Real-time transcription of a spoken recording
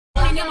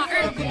money near my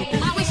earth.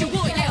 I wish you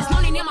would, yeah, it's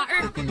money near my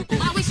earth.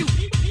 I wish you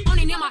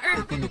money near my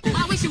earth.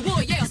 I wish you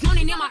would, yeah, it's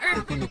money near my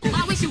earth.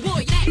 I wish you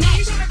would, yeah, yeah.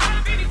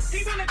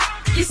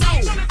 Get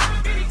sold.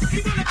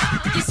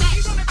 Get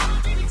sold.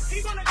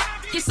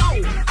 Get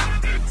sold.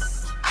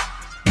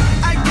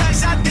 I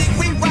guess I think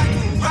we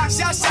rock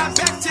shot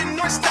back to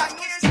North Stock.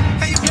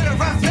 Hey, you better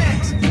run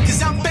fast,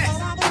 cause I'm back.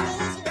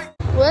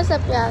 What's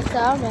up, y'all? So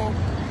I'm back.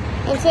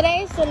 And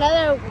today's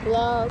another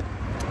vlog.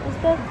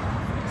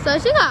 So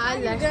she got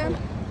eyelashes.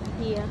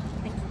 Yeah.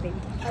 Thank you, baby.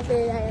 I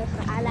did that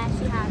for eyelashes.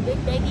 She had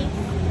big babies.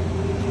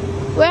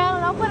 Well,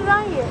 don't put it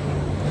on you.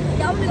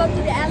 Y'all wanna go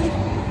through the alley?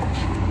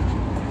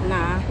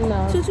 Nah.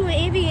 No. Tutu and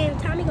Evie and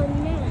Tommy gonna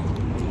be mad.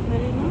 I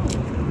didn't know.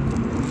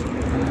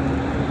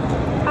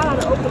 I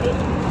gotta open it.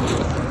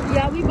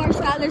 Yeah, we bought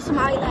Skyler some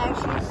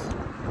eyelashes.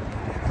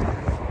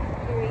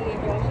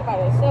 She about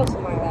to sell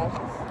some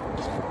eyelashes.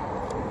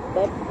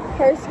 But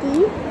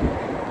Persky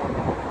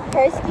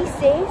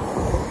sis.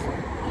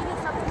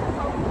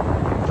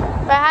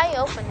 But how you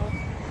open it?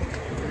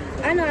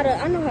 I know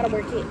how to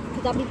work it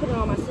because I'll be putting it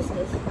on my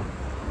sisters.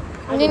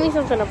 You need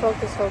something to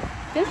focus on.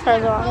 This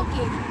hers on.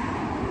 Okay.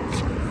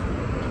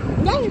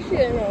 Y'all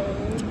shit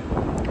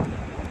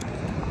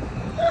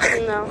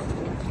No.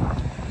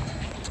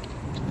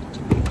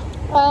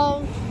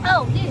 Oh,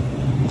 this.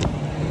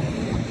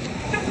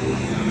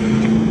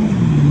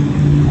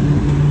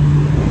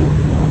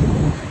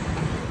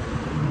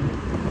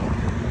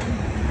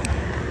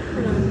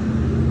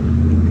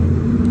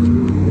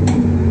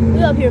 We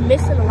up here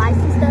missing the lights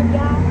and stuff,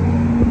 y'all.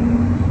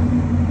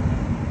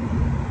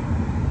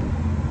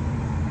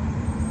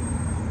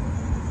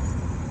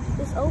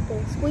 It's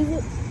open. Squeeze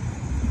it.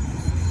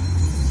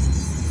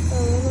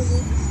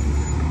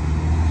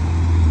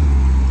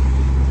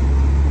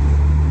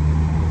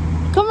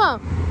 Come on.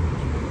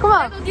 Come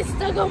on. I'm gonna get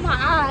stuck on my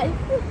eyes.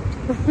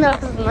 No,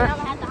 it's And I'm not.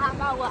 gonna have to hop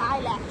out with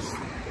eyelash.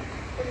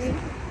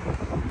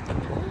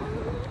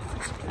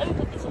 Let me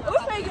put this in. We're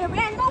gonna get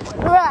ran over.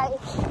 Right.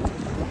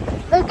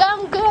 Look,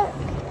 I'm good.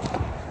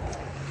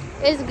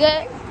 It's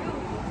good.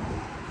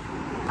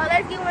 Oh,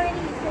 let's get one of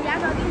these. So y'all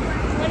know these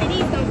one of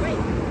these gonna break.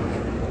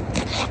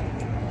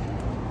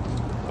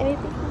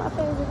 Anything for my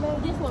favorite man?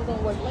 This one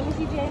gonna work. Let me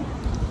see, Jay.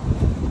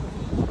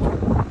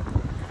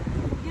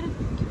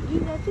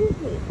 Use that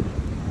toothpick.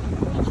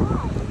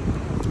 Try.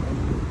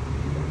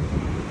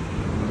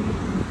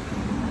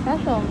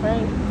 That's gonna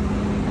break.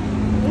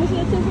 Let me see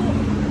the toothpick.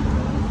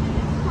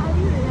 Try to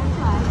use it. That's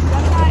right.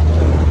 That's right.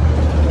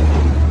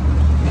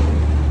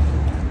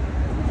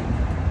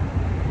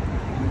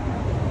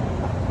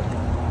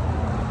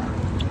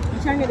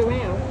 Turn it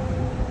around.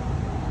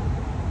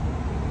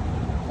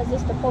 Cause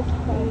it's the pokey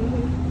part.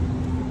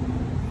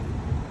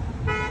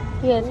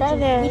 Yeah, try We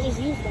that. just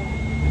use that.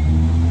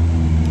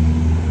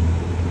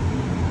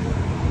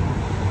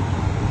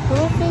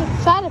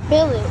 Try to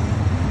feel it.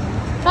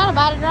 Try to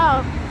bite it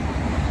off.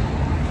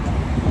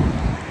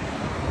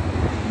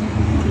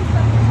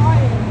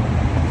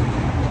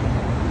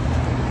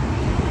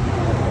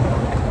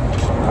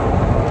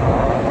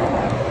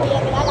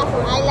 Yeah, but I got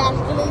some eyelash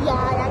glue,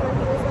 y'all. Y'all gonna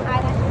give me some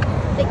eyelashes.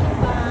 Thinking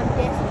about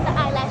this with the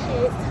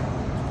eyelashes.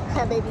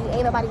 Baby,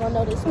 ain't nobody gonna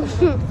know this. It's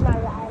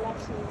not the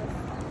eyelashes.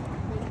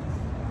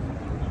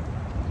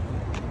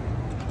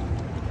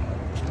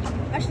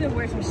 I should have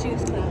worn some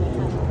shoes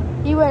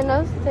tonight. You wearing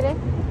those today?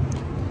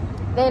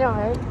 They don't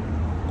hurt.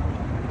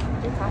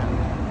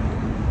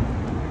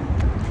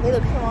 They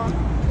look strong.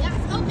 Yeah,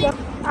 it's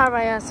open.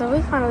 Alright, y'all, so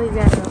we finally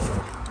got it.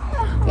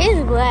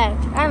 It's black.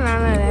 I don't know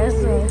that.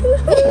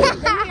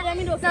 Let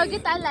me do it. No,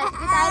 get the eyelash. Get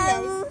the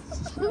eyelash.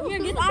 Here,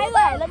 get the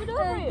eyelash. Let me do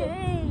it for you.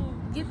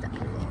 Get the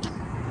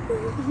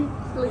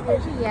Look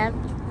at she happy.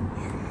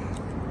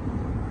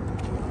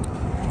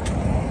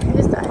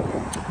 This the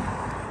eyelash.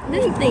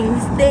 This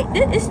thing's thick.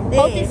 This is thick.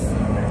 Focus.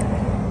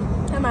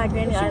 Come on,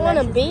 Granny. You want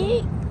a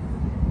big?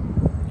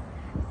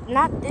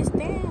 Not this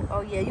thing.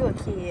 Oh yeah, you a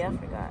kid. I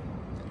forgot.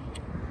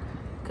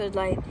 Cause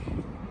like,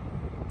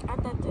 I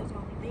thought this was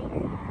gonna be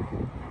bigger.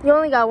 You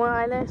only got one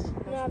eyelash?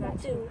 No, I got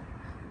two.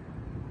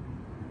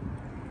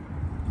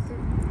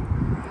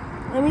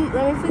 Let me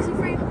fix it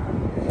for you.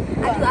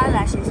 I do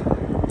eyelashes.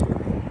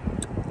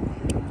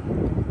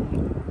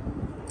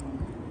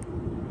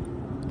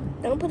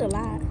 Don't put a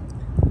lot,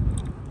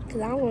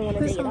 cause I don't want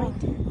to take it off.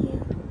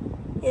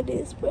 Yeah. It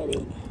is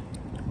pretty.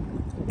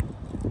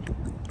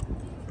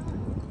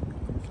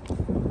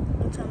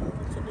 Tell me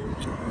what to do.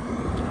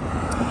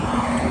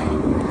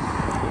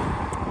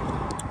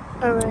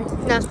 Alright.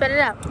 Now spread it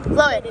out.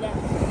 Blow it.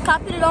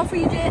 Copied it on for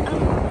you, Jay. No,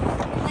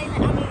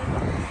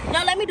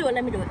 let me do it.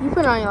 Let me do it. You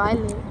put it on your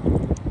eyelid.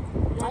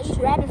 Now you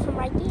grab it from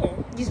right there.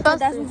 You supposed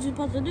That's to. what you're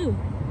supposed to do.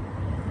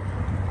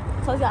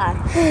 Close your eyes.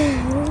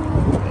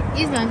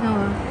 He's gonna come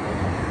on.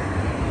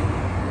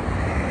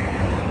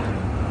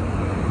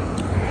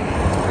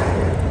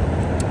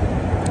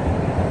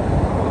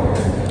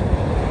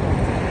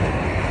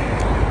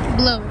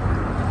 Blow it.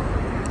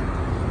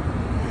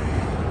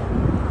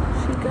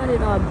 She got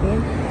it all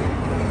bent.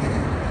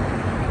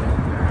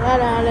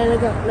 Let it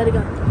go. Let it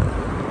go.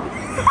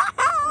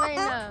 Wait,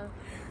 no.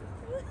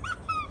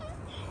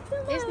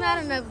 It's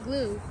not enough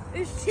glue.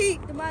 It's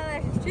cheap. The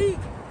eyelash is cheap.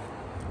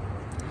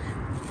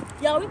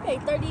 Y'all, we paid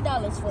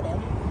 $30 for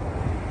them.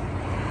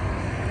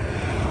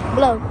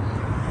 Blow.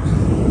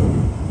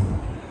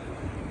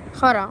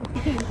 Hold on.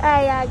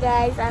 Alright, y'all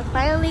guys. I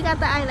finally got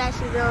the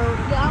eyelashes on.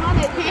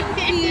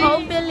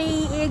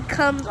 Hopefully it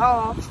comes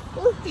off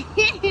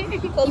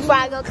before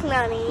I go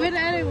clowning. Where the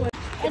other one?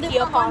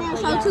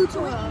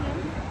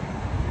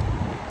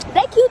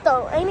 They cute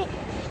though, ain't it?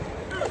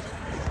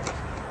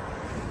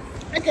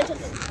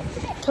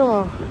 Come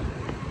on.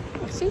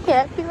 She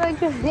happy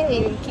like a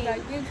baby.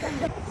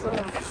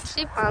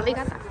 She finally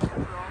got that. You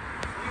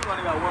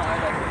only got one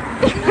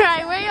eyelash.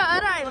 Right, where your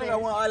other You only got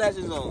eyelash? one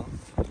eyelashes on.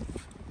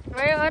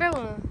 Where your other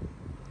one?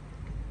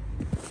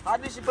 How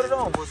did she put it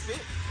on? Was it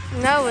fit?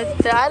 No, it's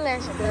the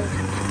eyelash gun.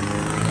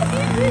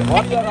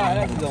 Why you got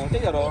eyelashes on?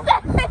 Take that off.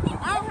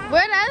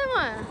 Where the other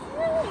one?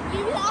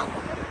 You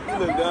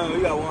look dumb.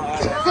 You got one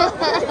eyelash.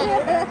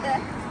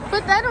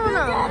 Put that one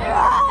on.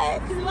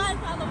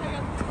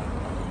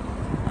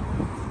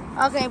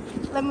 Okay,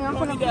 let me You put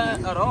don't it need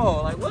that at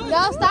all. Like what?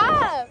 No,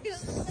 stop.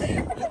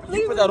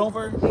 You put that on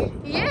first?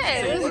 Yeah.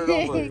 Say put it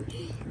on first.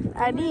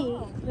 I need.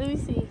 Let me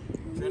see.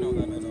 She don't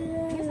got that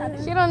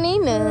on. She don't need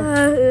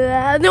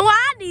none. No,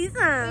 I need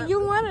some. You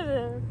wanted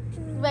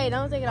them. Wait,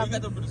 don't take it Oh, off. you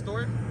got them for the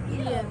store?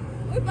 Yeah.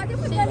 We're about to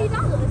put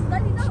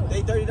 $30.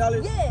 They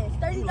 $30? Yeah,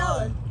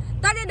 $30.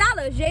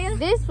 $30, yeah.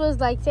 This was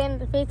like $10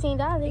 to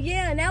 $15.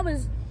 Yeah, and that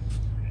was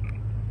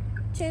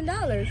 $10.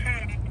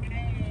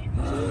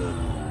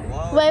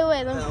 Wow. Wait.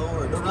 Put that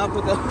over. Do not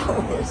put that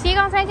over. She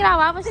gonna take it off.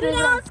 I was Put it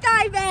sure. on,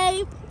 Sky,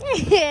 babe.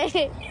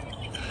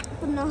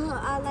 Putting on her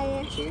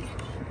eyelashes.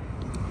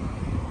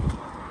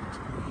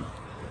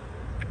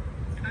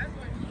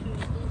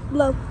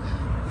 Blow.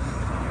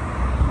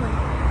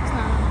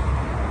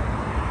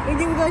 And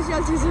then we're gonna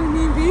show you some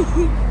new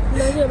baby.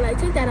 No, you're like,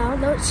 take that off.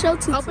 Don't show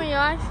too. Open your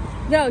eyes.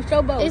 No,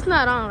 show both. It's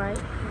not on, right?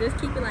 Just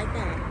keep it like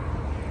that.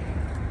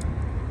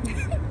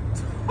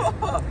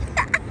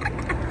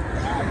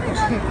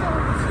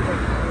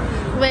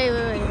 Wait.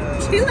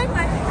 She look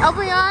like.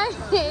 Open your eyes.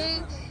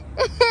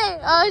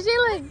 Oh, she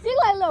like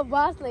a little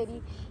boss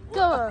lady.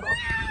 Come on.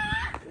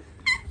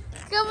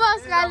 Come on,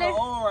 It's not Skyler.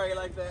 on right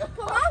like that.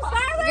 Come on,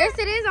 Skyler. Yes,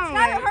 it is on Skyler,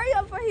 right. hurry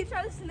up before he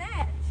try to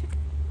snatch.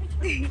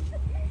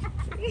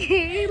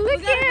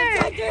 Look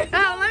at her.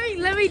 Oh,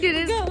 let me do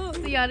this.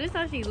 See, y'all, this is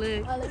how she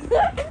looks.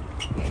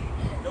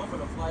 Don't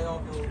put a fly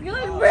off though. You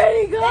look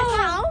pretty good. That's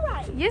not all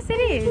right. Yes, it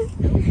is.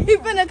 He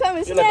finna come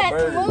and You're like a snatch.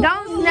 bird.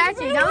 Don't snatch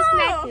it. Don't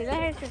snatch it. Let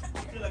her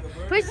You're like a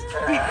bird. push.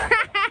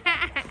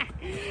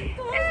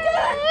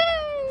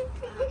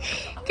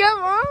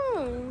 Come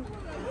on.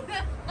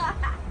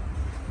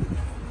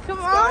 Come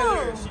on.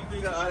 Skyler, she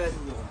think her eyelashes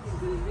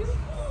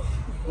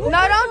on. No,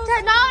 don't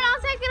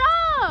take it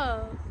off.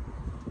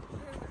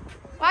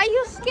 Why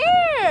you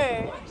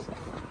scared?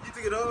 You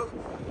took it off?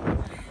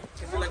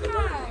 You feel like a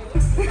bird.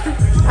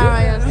 All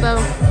right, so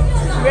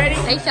ready?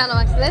 Hey, shallow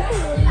wax. Let's.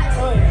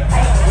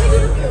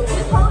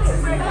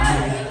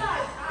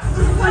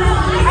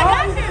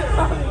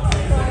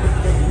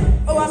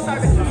 Oh, I'm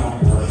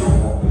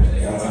sorry.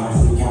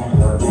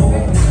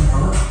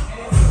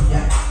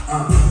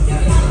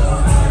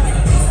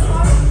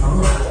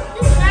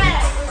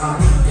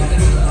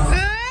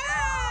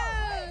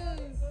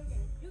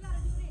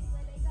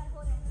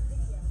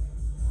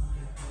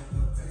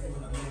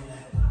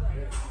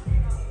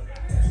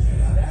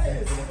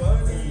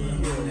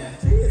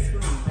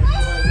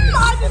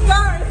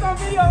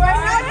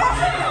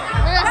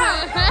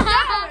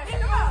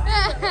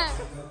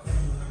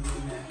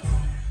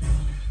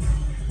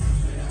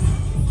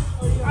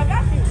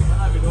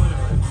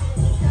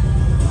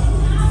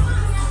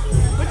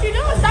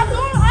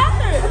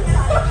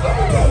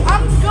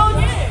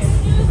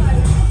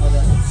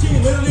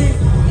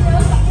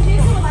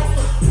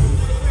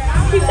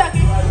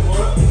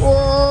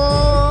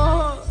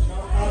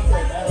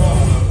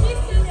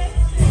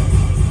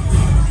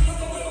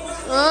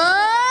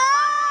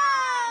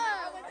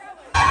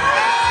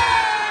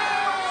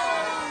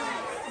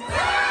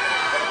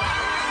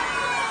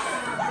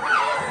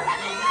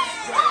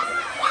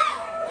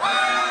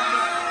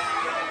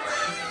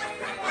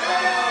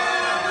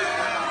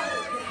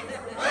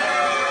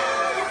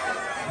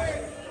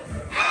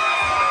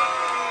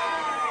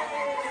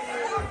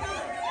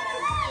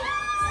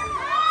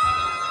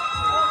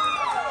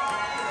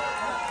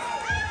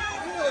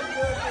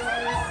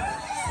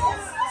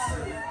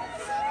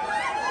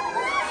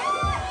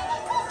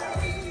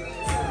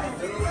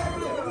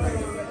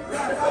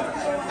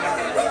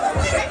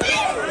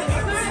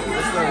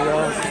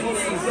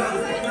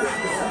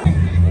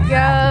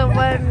 Yo,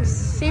 when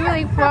she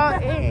really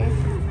brought in.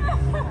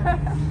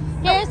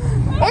 It's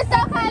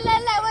okay,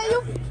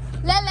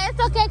 Lele, it's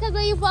okay, because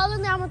when you fall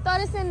in there, I'm going to throw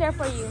this in there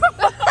for you.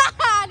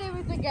 I didn't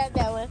even forget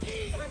that one.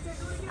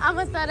 I'm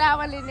going to throw that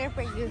one in there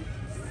for you.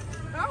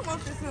 I don't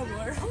want this no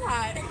more. I'm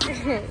hot.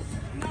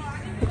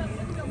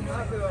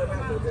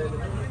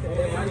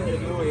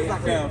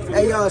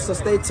 Hey y'all, so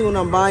stay tuned.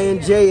 I'm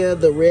buying Jaya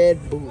the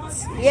red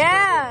boots.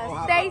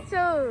 Yeah, stay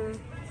tuned.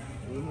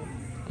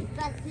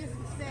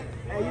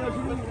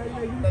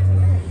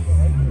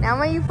 Now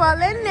when you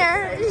fall in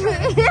there,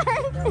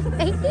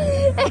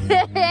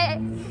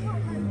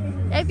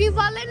 if you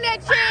fall in there,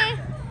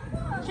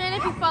 Trin,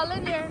 if you fall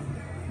in there,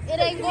 it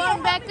ain't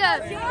going back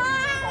up.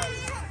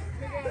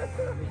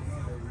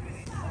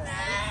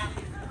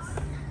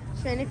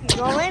 Trin, if you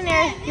go in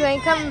there, you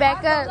ain't coming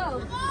back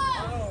up.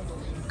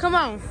 Come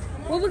on.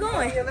 Where we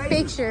going?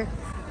 Picture.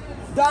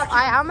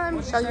 I'm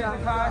gonna show you.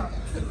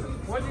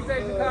 What'd you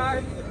say,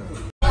 Jakai?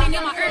 Money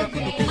near my earth.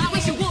 I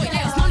wish you would,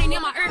 yes. Money near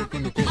my earth.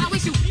 I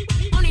wish you.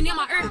 Money near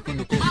my earth.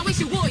 I wish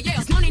you would,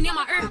 yes. Money near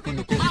my earth.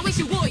 I wish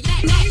you would,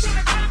 yeah.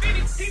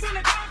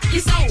 You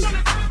so